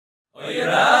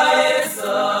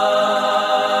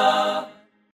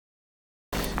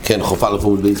כן, חופה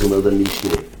לפעול בייס אומר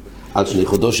דמישנה על שני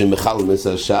חודשים מחל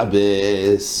מסע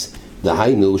שבס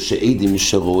דהיינו שעדים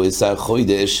שרו עשר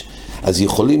חודש אז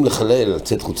יכולים לחלל,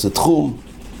 לצאת חוץ לתחום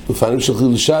לפעמים של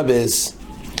חילול שבס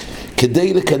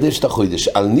כדי לקדש את החודש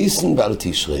על ניסן ועל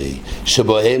תשרי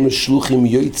שבהם שלוחים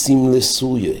יוצאים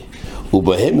לסוריה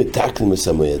ובהם מתקנים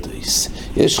הסמוידויס.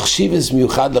 יש חשיבס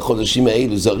מיוחד לחודשים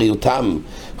האלו, זה הרי אותם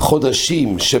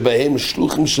חודשים שבהם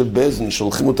שלוחים של בזן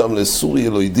שולחים אותם לסוריה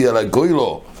לא ידיע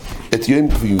לגוילו את יום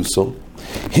קביוסו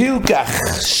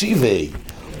הילקח שיבי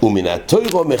ומן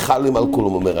התוירו מחלים על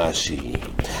כולם אומר רש"י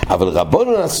אבל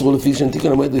רבנו אסרו לפי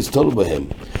שנתיקן המועד להסתולו בהם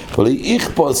ולא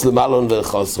יכפוץ למעלון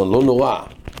ולחסרון לא נורא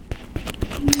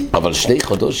אבל שני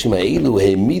חודשים האלו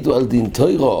העמידו על דין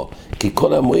תוירו כי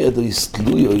כל המועד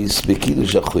תלויוס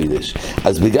בקידוש החודש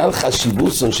אז בגלל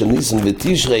חשיבוסון של ניסן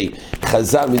ותשרי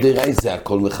חז"ל מדי רייס זה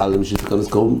הכל מחלם שתכנס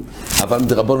קוראים אבל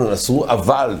מדרבנן אסרו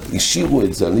אבל השאירו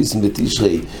את זה על ניסן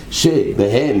ותשרי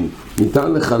שבהם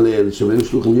ניתן לחלל שבהם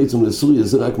שלוחים יצאו לסוריה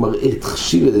זה רק מראה את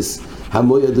חשיבס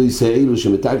המועדויס האלו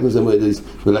שמתקנו זה המועדויס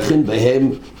ולכן בהם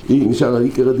נשאר על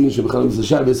עיקר הדין שבכלל זה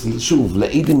שבס שוב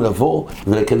לעידים לבוא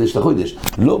ולקדש את החודש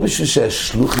לא בשביל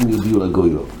שהשלוחים יודיעו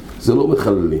לגוילו זה לא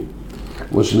מחללים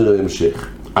כמו שנראה בהמשך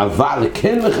אבל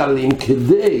כן מחללים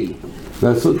כדי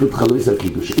לעשות את חלויס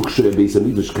הקידוש וכשבייס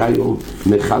המידוש כיום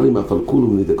מחלים אף על כולם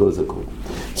ונתקון את הכל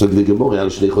זאת לגמור על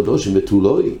שני חודשים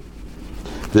בתולוי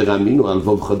ורמינו על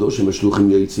ווב חדושים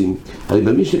השלוחים יועצים הרי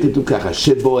במשנה כתוב ככה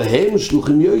שבוהם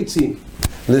שלוחים יועצים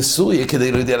לסוריה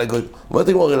כדי לא יודע לגוי אומרת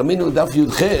לגמור רמינו דף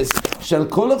י"ח שעל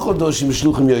כל החודשים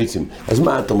שלוחים יועצים אז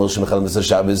מה אתה אומר שמחל מסע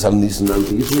שבס על ניסן ועל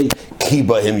תשרי כי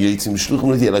בהם יועצים שלוחים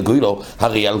לא יודע לגוי לו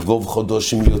הרי על ווב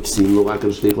חודשים יוצאים לא רק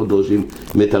על שני חודשים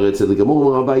מתרצת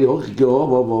לגמור רבי יוחי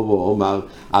אומר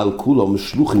על כולם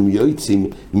שלוחים יועצים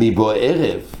מבוא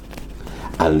ערב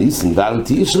על ניסן ועל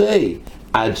תשרי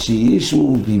עד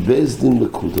שישמו בבסדין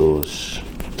מקודוש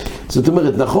זאת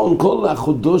אומרת נכון כל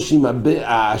החודשים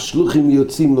השלוחים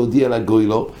יוצאים להודיע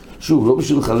לגוילו שוב לא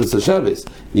בשביל חלץ השבס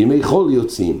ימי חול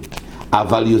יוצאים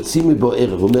אבל יוצאים מבוא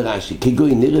ערב אומר רש"י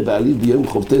כגוי נראה בעליל ביום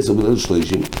חופטס או בליל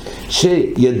שלושים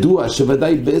שידוע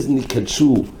שוודאי בסדין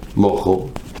יקדשו מוחו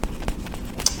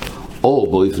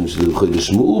או באופן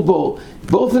שישמעו בו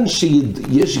באופן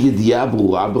שיש ידיעה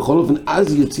ברורה בכל אופן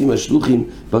אז יוצאים השלוחים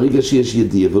ברגע שיש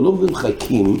ידיעה ולא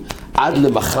מחכים עד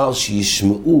למחר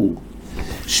שישמעו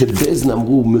שבזן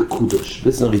אמרו מקודש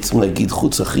בזן הרי צריכים להגיד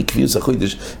חוץ אחרי קביוס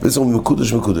החודש בזן אמרו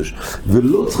מקודש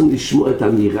ולא צריכים לשמוע את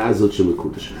האמירה הזאת של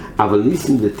מקודש אבל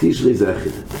ניסן ותשרי זה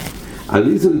אחרת על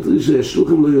ניסן ותשרי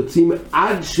השלוחים לא יוצאים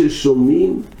עד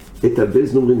ששומעים את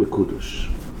הבזן אומרים מקודש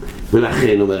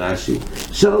ולכן אומר רש"י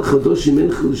שעל חודשים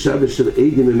אין חילושה בשל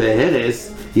עדים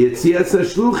ממהרס יציאת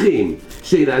השלוחים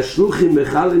שאין השלוחים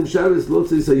מחלים שבס לא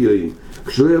צייס היום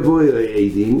כשלא יבואו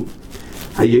עדים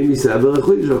היום יסעבר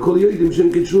החודש והכל יודעים שהם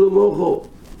קדשו למוחו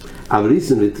אבל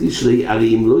ניסן ותשרי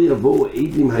הרי אם לא יבואו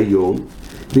עדים היום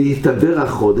ויתבר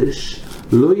החודש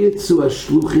לא יצאו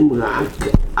השלוחים רק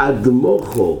עד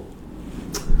מוחו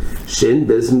שאין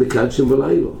בזן מקדשם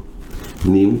בלילה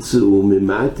נמצאו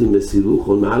ממעטים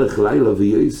מסילוכון מהלך לילה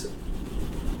ויועסה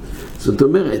זאת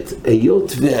אומרת,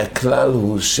 היות והכלל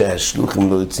הוא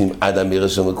שהשלוחים לא יוצאים עד אמירה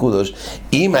של מקודש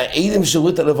אם העדים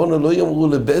שירות הלבונה לא יאמרו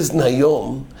לבזן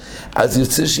היום אז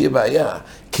יוצא שיהיה בעיה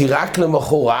כי רק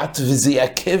למחרת וזה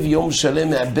יעכב יום שלם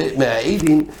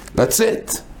מהעדים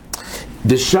לצאת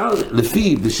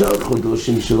בשאר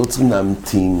חודשים שלא צריכים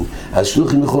להמתין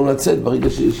השלוחים יכולים לצאת ברגע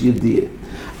שיש ידיעה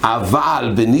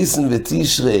אבל בניסן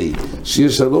ותשרי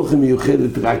שיש הלוכה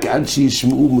מיוחדת רק עד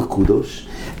שישמעו מקודש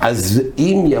אז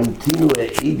אם ימתינו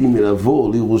העדים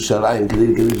לבוא לירושלים כדי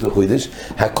לקדש את החודש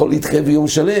הכל יתקרב ביום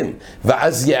שלם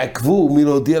ואז יעקבו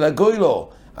מלהודיע לגוילו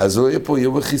אז לא יהיה פה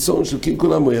יום החיסון של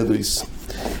כל המועדויס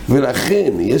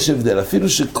ולכן יש הבדל אפילו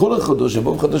שכל החודשים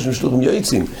בו חודשים שלוחים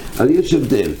יועצים אבל יש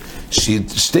הבדל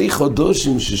ששתי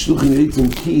חודשים ששלוחים יועצים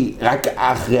כי רק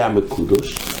אחרי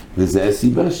המקודש וזה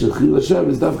הסיבה של חילול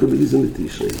השבס דווקא בניסן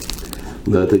ותשרי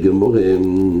אומרת הגמרא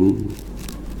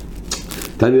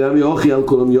תניא יוכי על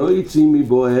כולם יועצים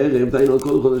מבוא הערב דהיינו על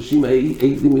כל חודשים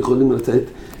העדים יכולים לצאת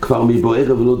כבר מבוא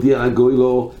הערב ולהודיע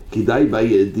לגוילו כדאי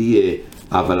בידיעה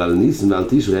אבל על ניסן ועל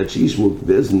תשרי עד שישמעו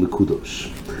בזן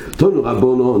מקודש תנו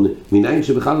רבונון מניין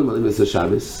שבכלל לא מלאים עשר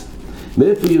שבס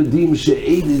מאיפה יודעים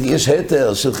שיש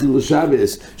היתר של חילול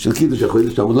שבס של קידוש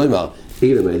החודש תלמוד לא אמר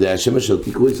אלא מה ידע השם אשר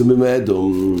תקראו את זה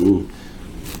במועדום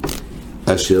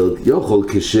אשר יוכל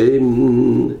כשם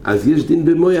אז יש דין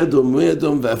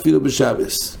במועדום ואפילו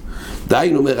בשבס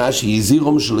דיינו אומר רש"י,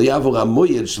 יזהירום שלא יעבור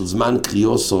המועד של זמן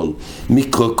קריאוסון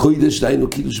מקרא קודש, דיינו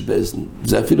קידוש באזן,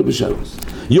 זה אפילו בשבת.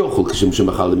 יוכל כשם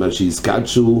שמחל למען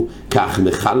שיזקדשו, כך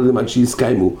מחל למען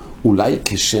שיזקיימו, אולי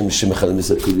כשם שמחלים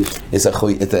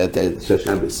את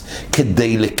השבס,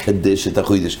 כדי לקדש את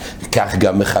החודש, כך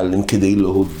גם מחלים כדי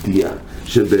להודיע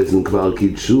שבאזן כבר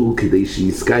קידשו, כדי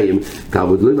שיזקיים,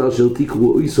 כעבוד לא מאשר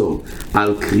תקראו איסום,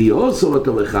 על קריאוסון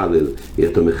אתה מחלל,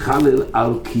 אתה מחלל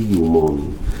על קיומון.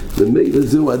 ומילא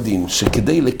זהו הדין,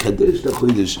 שכדי לקדש את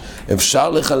החודש אפשר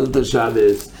לחלל את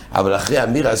השבס, אבל אחרי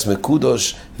אמירס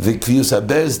מקודוש וקביוס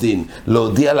הבסדין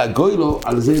להודיע לגוילו,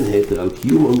 על זה אין היתר, על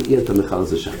קיומון אי אתה מחלל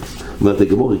זה שבס. אומרת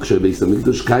הגמור, כשבייס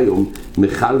המקדוש כיום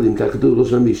מחללים, כך כתוב לא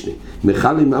של המשנה,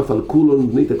 מחללים אף על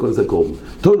כולון בני תקון זה קורבן.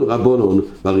 תונו רבונון,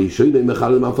 בראשון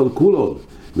מחללים אף על כולון,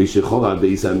 ושחורה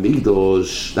בייס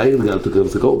המקדוש, שתיים גל תקון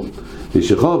זה קורבן.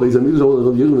 ושחורה בייס המקדוש,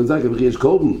 רב ירון ונזק, וכי יש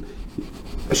קורבן.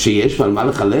 שיש על מה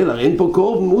לחלל, הרי אין פה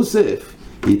קורבן מוסף.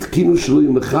 התקינו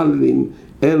שלויים מחללים,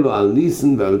 אלו על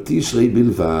ניסן ועל תשרי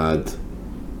בלבד.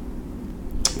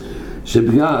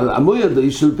 שבגלל המועד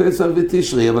של פסח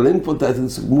ותשרי, אבל אין פה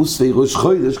מוספי ראש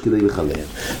חודש כדי לחלל.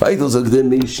 והייתו זה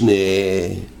קדם משנה,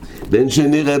 בין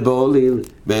שנראה בעוליל,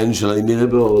 בין שלא נראה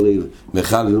בעוליל,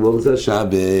 מחלל מורצה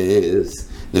שבס,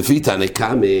 לפי תנא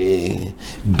קמא,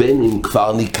 בין אם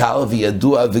כבר ניכר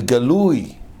וידוע וגלוי,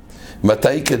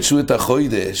 מתי קדשו את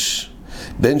החודש,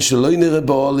 בין שלא נראה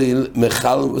בעוליל,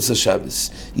 מחלל מורצה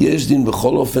שבס. יש דין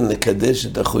בכל אופן לקדש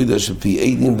את החודש על פי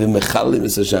עדים ומחלל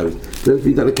מורצה שבס. זה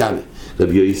לפי תנא קמא.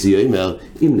 רבי יוסי אומר,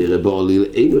 אם נראה בעוליל,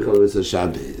 אין מחלל מורצה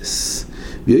שבס.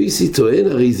 ויוסי טוען,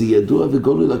 הרי זה ידוע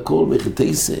וגולו לכל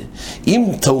מחתיסה. אם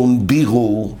טעון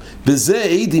בירור, בזה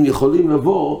עדים יכולים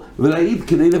לבוא ולהעיד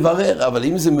כדי לברר, אבל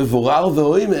אם זה מבורר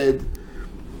ועומד,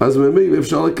 אז ממילא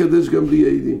אפשר לקדש גם בלי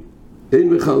עדים.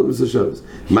 אין מחלל מורצה שבס.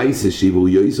 מייסה שיברו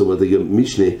יוסי, אומרת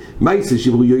משנה, מייסה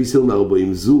שיברו יוסי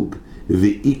מ40 זוג,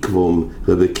 ועקבום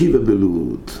רבי עקיבא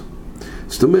בלוד.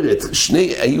 זאת אומרת,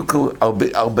 היו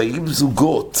 40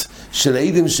 זוגות של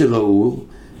עדים שראו,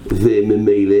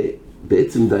 וממילא,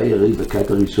 בעצם די הרי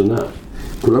דקת הראשונה,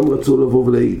 כולם רצו לבוא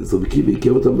ולהעיד, אז רבי עקיבא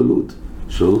הכיר אותם בלוד,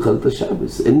 שלא לחלל את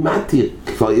השבס, אין מתיר,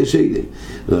 כבר יש עדים.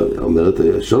 אומרת,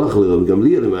 שולח לרבי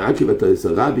גמליאל, למעקיבא תעש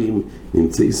הרבים,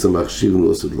 נמצאי סמך שיר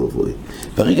נוסד לבוי.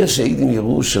 ברגע שהעדים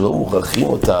יראו שלא מוכרחים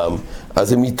אותם,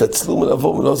 אז הם יתעצלו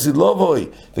מלבוא ולעשות לבוי,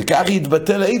 וכך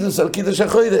יתבטל העידוס על קידוש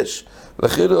החודש.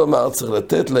 לכן הוא אמר, צריך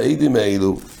לתת לעדים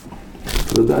האלו,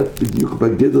 לדעת בדיוק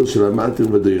בגדר של המתיר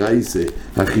ודיירייסה,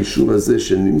 החישוב הזה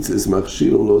שנמצא סמך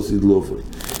שיר נוסד לבוי.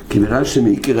 כי נראה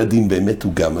שמעיקר הדין באמת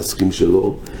הוא גם מסכים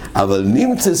שלו, אבל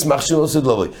נמצא סמך שיר נוסד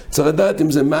לבוי. צריך לדעת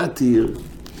אם זה מתיר,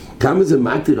 כמה זה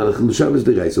מתיר על החילושה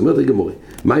ודיירייסה. אומרת הגמרא,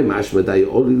 מהי משמע די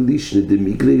אוליל לישנה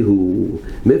דמיגלי הוא,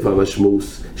 מאיפה המשמעות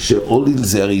שאוליל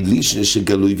זה הרי לישנה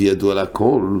שגלוי וידוע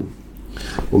לכל.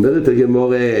 אומרת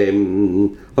הגמרא,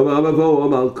 אמר מבוא,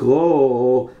 אמר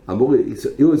קרוא,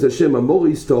 יונס השם,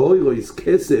 אמוריס טהוירויס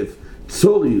כסף,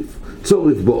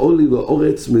 צוריף באוליל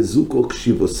לאורץ מזוקו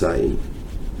קשיבוסיים.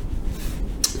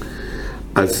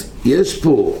 אז יש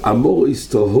פה אמוריס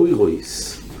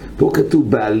טהוירויס, פה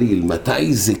כתוב בעליל,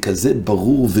 מתי זה כזה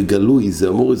ברור וגלוי, זה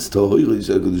אמוריס טהוירויס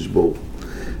של הקדוש ברוך הוא.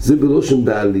 זה בלושן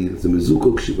בעליל, זה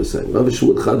מזוקו קשיבוסיים. רב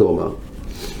שמואל חד אמר,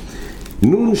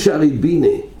 נון שערי בינה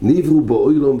נברו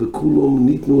באוילום וכולום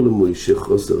ניתנו למוישה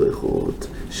חוסר אחד,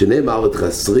 שנאמר את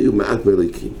חסרי ומעט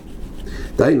מלכים.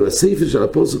 דיינו, הספר של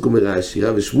הפוסק אומר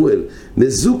השירה ושמואל,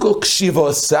 מזוקו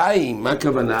קשיבוסיים, מה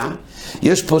הכוונה?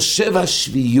 יש פה 7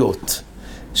 שביעיות.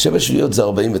 7 שביעיות זה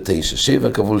 49,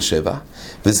 7 כפול 7,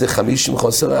 וזה 50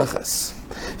 חוסר אחס.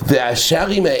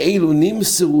 והשערים האלו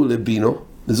נמסרו לבינו,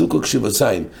 מזוקו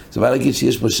קשיבוסיים, זה בא להגיד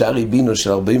שיש פה שערי בינו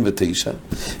של 49,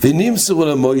 ונמסרו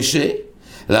למוישה,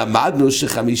 למדנו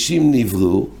ש50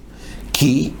 נברו,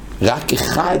 כי רק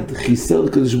אחד חיסר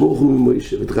קדוש ברוך הוא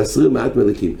ממוישה, ותחסרו מעט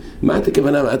מלכים. מה את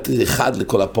הכוונה? מעט אחד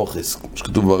לכל הפוחס,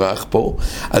 שכתוב ברח פה.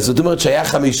 אז זאת אומרת שהיה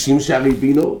 50 שערי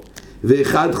בינו,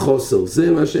 ואחד חוסר,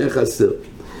 זה מה שהיה חסר.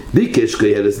 ביקש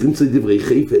כהלס למצוא דברי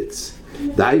חפץ,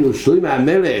 דיינו שלמה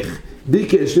המלך,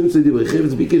 ביקש למצוא דברי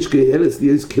חפץ, ביקש כהלס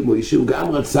להיות כמוישה, הוא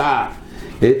גם רצה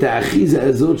את האחיזה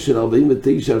הזאת של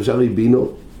 49 שערי בינו.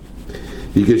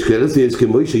 ביקש כהלס להיות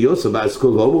כמוישה יוסף, ואז כל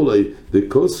אמר לו,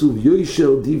 וכוסוב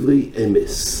יושר דברי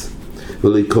אמס,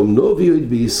 ולקומנו ויועד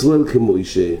בישראל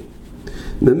כמוישה.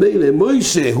 ממילא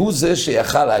מוישה הוא זה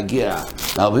שיכל להגיע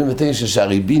ל-49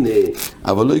 שערי בינה,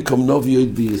 אבל לא יקומנו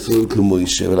ויועד בישראל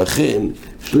כמוישה, ולכן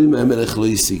שלמה המלך לא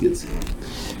השיג את זה.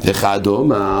 ואחד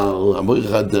אמר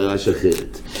אחד דרש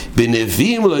אחרת,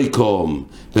 בנביאים לא יקום,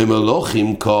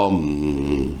 במלוכים קום.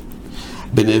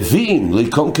 בנביאים לא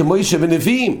יקום כמוישה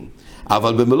בנביאים,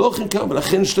 אבל במלוכים כאן,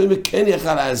 ולכן שלמה כן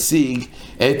יכל להשיג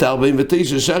את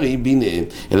 49 שערי בינה.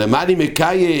 אלא מה אני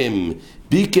מקיים?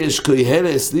 ביקש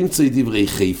קהלס למצוא דברי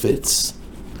חפץ.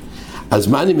 אז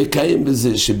מה אני מקיים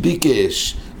בזה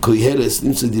שביקש קהלס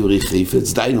למצוא דברי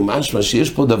חפץ? דיינו משמע שיש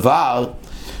פה דבר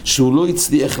שהוא לא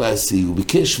הצליח להשיג, הוא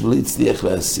ביקש ולא הצליח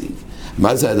להשיג.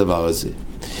 מה זה הדבר הזה?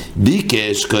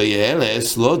 ביקש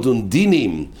קהלס לא דון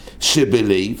דינים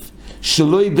שבלב,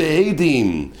 שלא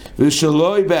בעדים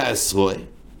ושלא בעשרוי.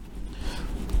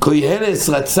 קהלס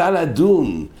רצה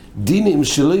לדון דינים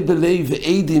שלא בלב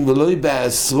עדים ולא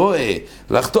בעשרוי,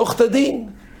 לחתוך את הדין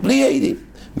בלי עדים.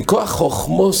 מכוח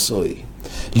חוכמוסוי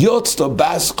יוצא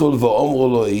בסקול ואומרו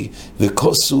לוי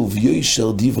וכוסוב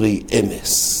יושר דברי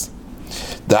אמס.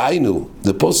 דהיינו,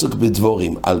 זה פוסק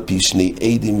בדבורים, על פי שני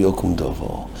עדים יקום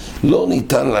דבר. לא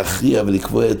ניתן להכריע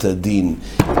ולקבוע את הדין.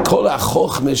 כל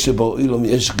החוכמה שבעולם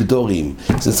יש גדורים.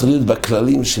 זה צריך להיות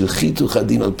בכללים של חיתוך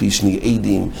הדין על פי שני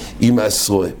עדים עם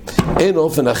עשרוי. אין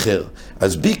אופן אחר.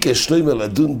 אז ביקש שלמה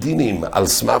לדון דינים על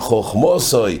סמך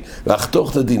חוכמוסוי,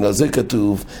 לחתוך את הדין, על זה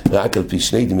כתוב רק על פי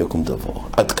שני עדים יקום דבר.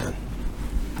 עד כאן.